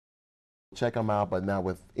Check them out. But now,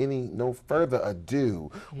 with no further ado,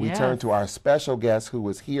 we Yes. turn to our special guest who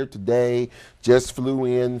is here today. Just flew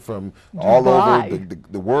in from all over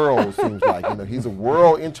the world. Seems like he's a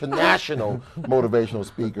world international motivational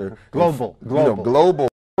speaker, global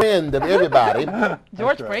friend of everybody.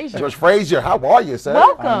 George Fraser. George Fraser, how are you, sir?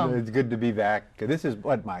 Welcome. It's good to be back. This is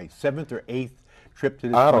what, my 7th or 8th trip to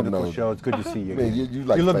this wonderful show. It's good to see you again. Man, you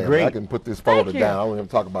look family. Great. I can put this folder down. I don't have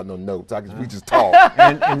to talk about no notes. We just talk.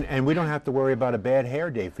 and we don't have to worry about a bad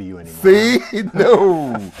hair day for you anymore. See?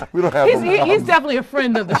 No. We don't have He's definitely a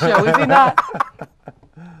friend of the show, is he not?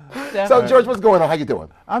 So, George, what's going on? How you doing?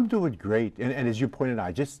 I'm doing great. And as you pointed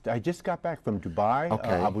out, I just got back from Dubai,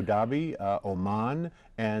 Abu Dhabi, Oman,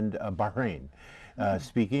 and Bahrain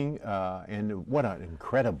speaking. And what an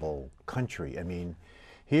incredible country. I mean,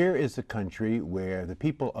 here is a country where the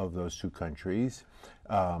people of those two countries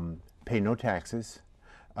pay no taxes,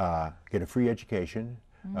 get a free education,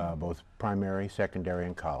 both primary, secondary,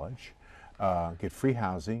 and college, get free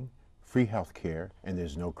housing, free health care, and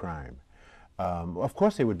there's no crime. Of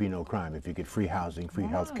course, there would be no crime if you get free housing, free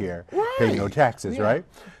health care, pay no taxes, right?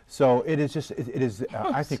 So it is just, it is,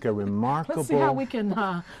 I think, a remarkable. Let's see how we can,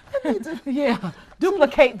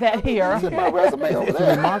 duplicate that here. It's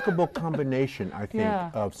a remarkable combination, I think,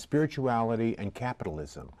 of spirituality and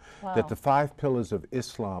capitalism. That the 5 pillars of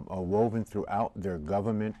Islam are woven throughout their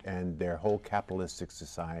government and their whole capitalistic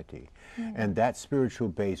society. And that spiritual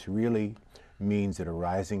base really means that a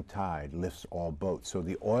rising tide lifts all boats. So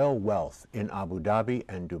the oil wealth in Abu Dhabi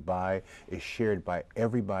and Dubai is shared by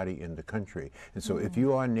everybody in the country. And so if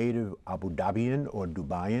you are a native Abu Dhabian or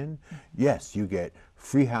Dubaian, yes, you get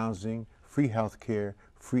free housing, free health care,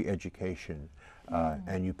 free education,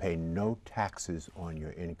 and you pay no taxes on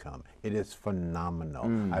your income. It is phenomenal.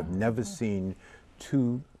 I've never seen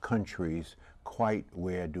two countries quite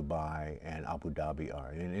where Dubai and Abu Dhabi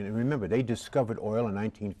are. And remember, they discovered oil in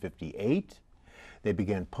 1958. They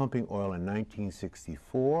began pumping oil in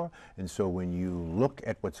 1964, and so when you look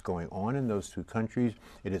at what's going on in those two countries,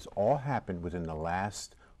 it has all happened within the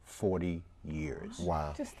last 40 years.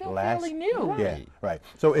 Wow. It's still fairly new. Yeah, right.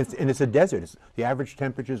 So it's a desert. The average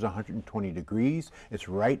temperature is 120 degrees. It's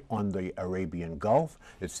right on the Arabian Gulf.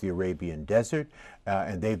 It's the Arabian Desert,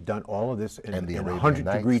 and they've done all of this in 120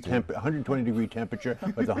 degree temperature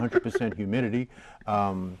with 100% humidity.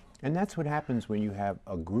 And that's what happens when you have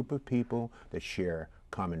a group of people that share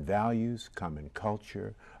common values, common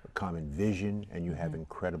culture, a common vision, and you have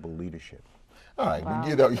incredible leadership. All right,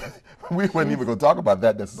 we weren't even going to talk about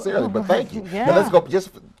that necessarily, but thank you. Yeah. Now let's go,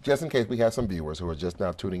 just in case we have some viewers who are just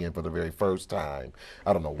now tuning in for the very first time.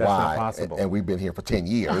 I don't know That's why, not possible. and we've been here for 10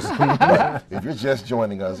 years. But if you're just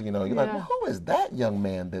joining us, you're like, well, who is that young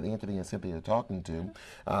man that Anthony and Cynthia are talking to?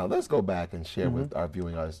 Let's go back and share with our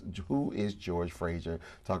viewing audience, who is George Fraser?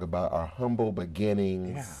 Talk about our humble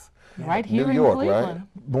beginnings. Yeah. Right here New York, in Cleveland.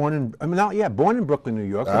 right? Born in Brooklyn, New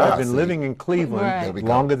York. But I've been living in Cleveland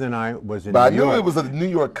longer than I was in New York. But I knew it was a New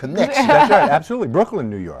York connection. That's right, absolutely. Brooklyn,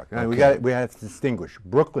 New York. We have to distinguish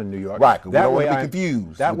Brooklyn, New York. Right, we don't want to be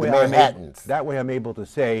confused that with way the Manhattans. That way I'm able to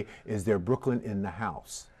say, is there Brooklyn in the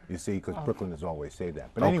house? You see, because Brooklyners always say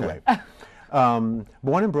that. But anyway,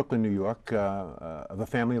 born in Brooklyn, New York, of a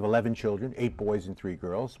family of 11 children, 8 boys and 3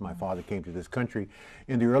 girls. My father came to this country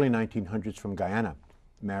in the early 1900s from Guyana.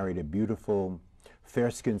 Married a beautiful,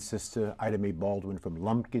 fair-skinned sister, Ida Mae Baldwin, from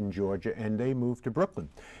Lumpkin, Georgia, and they moved to Brooklyn.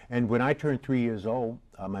 And when I turned 3 years old,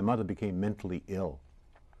 my mother became mentally ill.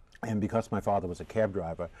 And because my father was a cab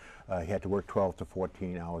driver, he had to work 12 to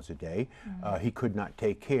 14 hours a day. He could not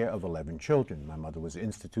take care of 11 children. My mother was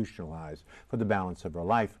institutionalized for the balance of her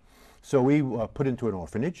life. So we put into an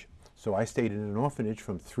orphanage. So I stayed in an orphanage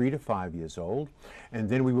from 3 to 5 years old, and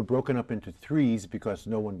then we were broken up into 3s because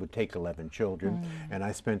no one would take 11 children. And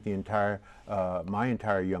I spent the my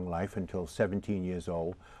entire young life until 17 years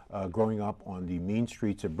old growing up on the mean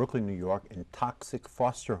streets of Brooklyn, New York, in toxic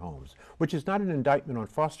foster homes, which is not an indictment on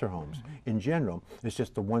foster homes in general. It's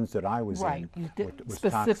just the ones that I was in. Was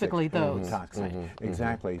specifically toxic. those. Toxic.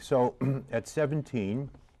 Exactly. So at 17,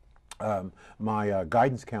 my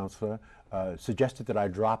guidance counselor suggested that I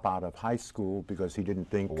drop out of high school because he didn't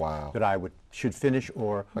think that I should finish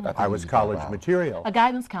or I was college material. A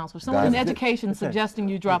guidance counselor, someone in education suggesting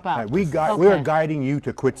you drop out. We are guiding you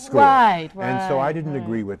to quit school. Right. And so I didn't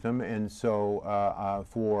agree with them, and so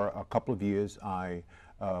for a couple of years I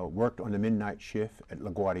worked on the midnight shift at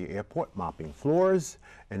LaGuardia Airport, mopping floors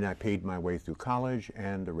and I paid my way through college,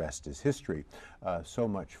 and the rest is history. So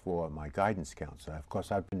much for my guidance counselor. Of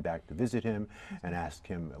course, I've been back to visit him and asked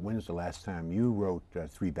him, when was the last time you wrote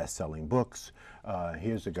 3 best-selling books?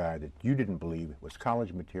 Here's a guy that you didn't believe was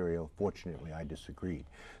college material. Fortunately, I disagreed.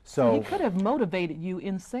 So he could have motivated you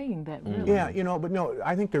in saying that, really. yeah, you know, but no,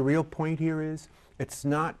 I think the real point here is it's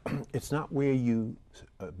not where you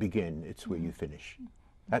begin, it's where you finish.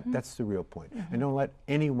 That's the real point. And don't let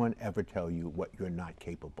anyone ever tell you what you're not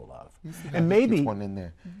capable of. And maybe Gets one in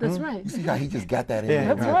there. That's right. You see how he just got that in Yeah,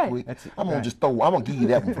 there that's real right. quick? I'm right. gonna give you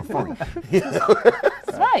that one for free.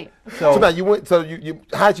 That's right. So now you went. So you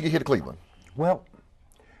how did you get here to Cleveland? well,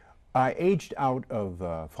 I aged out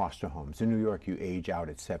of foster homes. In New York, you age out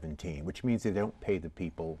at 17, which means they don't pay the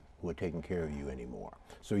people who are taking care of you anymore.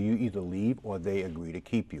 So you either leave or they agree to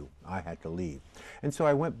keep you. I had to leave. And so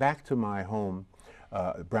I went back to my home,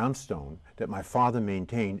 Brownstone, that my father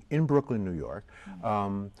maintained in Brooklyn, New York,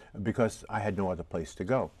 because I had no other place to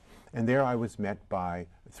go. And there I was met by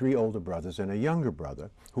 3 older brothers and a younger brother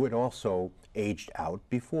who had also aged out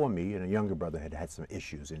before me, and a younger brother had had some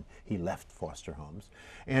issues and he left foster homes.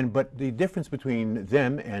 But the difference between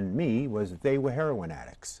them and me was that they were heroin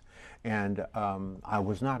addicts, and I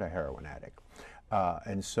was not a heroin addict.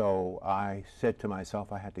 And so I said to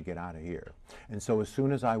myself, I had to get out of here. And so as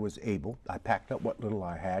soon as I was able, I packed up what little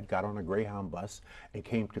I had, got on a Greyhound bus, and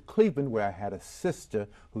came to Cleveland, where I had a sister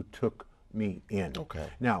who took me in. Okay.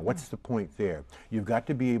 Now, what's the point there? You've got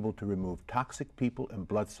to be able to remove toxic people and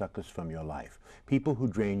bloodsuckers from your life. People who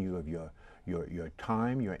drain you of your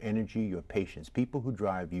time, your energy, your patience. People who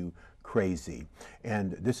drive you crazy.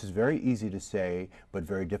 And this is very easy to say, but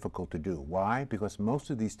very difficult to do. Why? Because most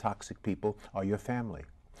of these toxic people are your family.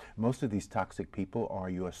 Most of these toxic people are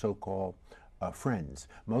your so-called friends.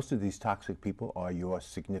 Most of these toxic people are your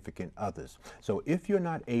significant others. So if you're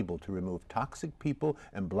not able to remove toxic people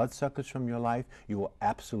and bloodsuckers from your life, you will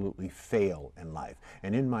absolutely fail in life.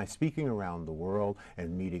 And in my speaking around the world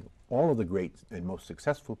and meeting all of the great and most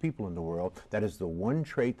successful people in the world, that is the one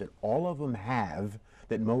trait that all of them have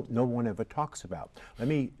that no one ever talks about. Let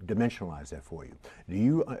me dimensionalize that for you. Do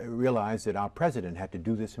you realize that our president had to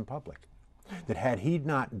do this in public? That had he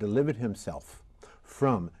not delivered himself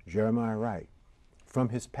from Jeremiah Wright, from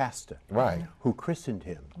his pastor, Right. who christened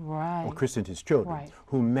him, Right. or christened his children, Right.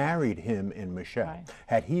 who married him and Michelle, Right.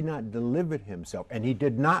 had he not delivered himself, and he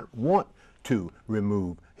did not want to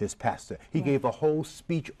remove his pastor, he gave a whole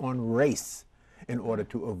speech on race in order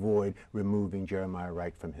to avoid removing Jeremiah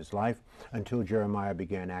Wright from his life, until Jeremiah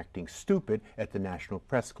began acting stupid at the National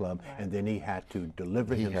Press Club, and then he had to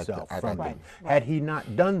deliver himself from Right. him. Had he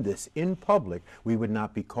not done this in public, we would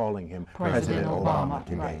not be calling him President Obama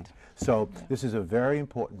today. Right. So this is a very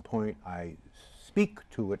important point. I speak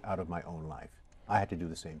to it out of my own life. I had to do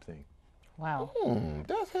the same thing. Wow.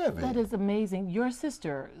 That's heavy. That is amazing. Your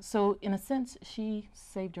sister, so in a sense, she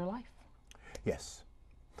saved your life. Yes.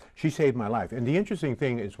 She saved my life. And the interesting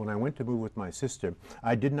thing is, when I went to move with my sister,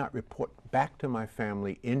 I did not report back to my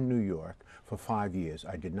family in New York for 5 years.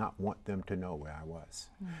 I did not want them to know where I was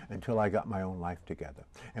until I got my own life together.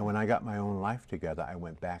 And when I got my own life together, I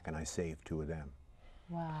went back and I saved 2 of them.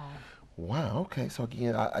 Wow. Wow. Okay. So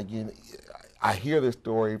again, I hear this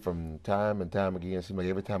story from time and time again. It seems like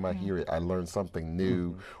every time I hear it, I learn something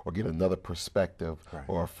new, or get another perspective, Right.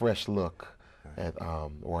 or a fresh look at,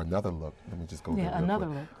 or another look. Let me just go there. Yeah, real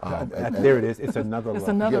another quick. look. There it is. It's another It's look.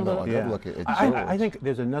 another Yeah, no, look. another look at I George. think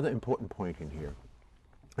there's another important point in here,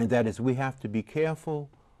 and that is we have to be careful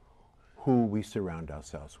who we surround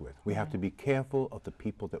ourselves with. We have to be careful of the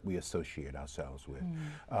people that we associate ourselves with.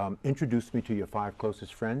 Introduce me to your 5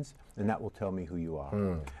 closest friends, and that will tell me who you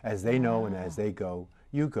are. As they know and as they go,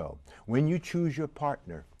 you go. When you choose your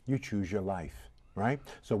partner, you choose your life. Right?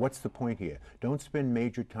 So what's the point here? Don't spend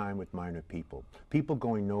major time with minor people. People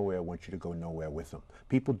going nowhere want you to go nowhere with them.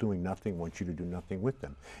 People doing nothing want you to do nothing with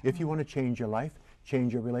them. If you want to change your life,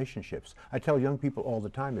 change your relationships. I tell young people all the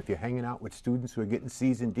time, if you're hanging out with students who are getting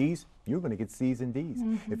C's and D's, you're going to get C's and D's.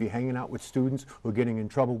 If you're hanging out with students who are getting in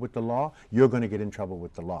trouble with the law, you're going to get in trouble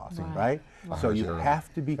with the law, right? So you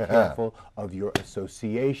have to be careful of your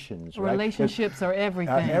associations, right? Relationships are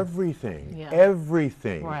everything. Everything, Yeah.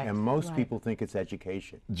 everything. Right, And most right. people think it's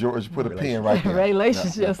education. George, put a pin right there.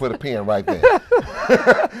 Relationships. Now, put a pin right there.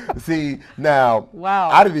 See, now, Wow.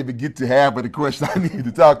 I didn't even get to half of the question I needed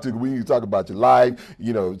to talk to. We need to talk about your life,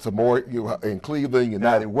 some more in Cleveland,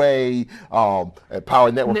 United Way, at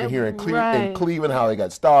Power Network here in Right. Cleveland, how they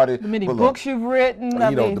got started. The many But look, books you've written.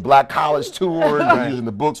 the Black College Tour, using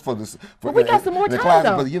the books for this. But we got some more the time,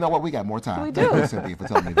 classes, though. but you know what? We got more time. We do. Thank you, Cynthia, for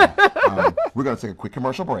telling me that. We're going to take a quick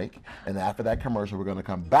commercial break, and after that commercial, we're going to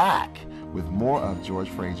come back with more of George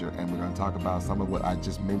Fraser, and we're going to talk about some of what I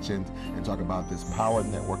just mentioned and talk about this Power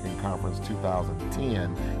Networking Conference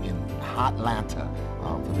 2010 in Hotlanta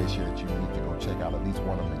for this year that you need to go check out at least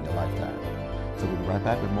one of them in your lifetime. So we'll be right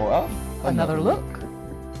back with more of Another Look.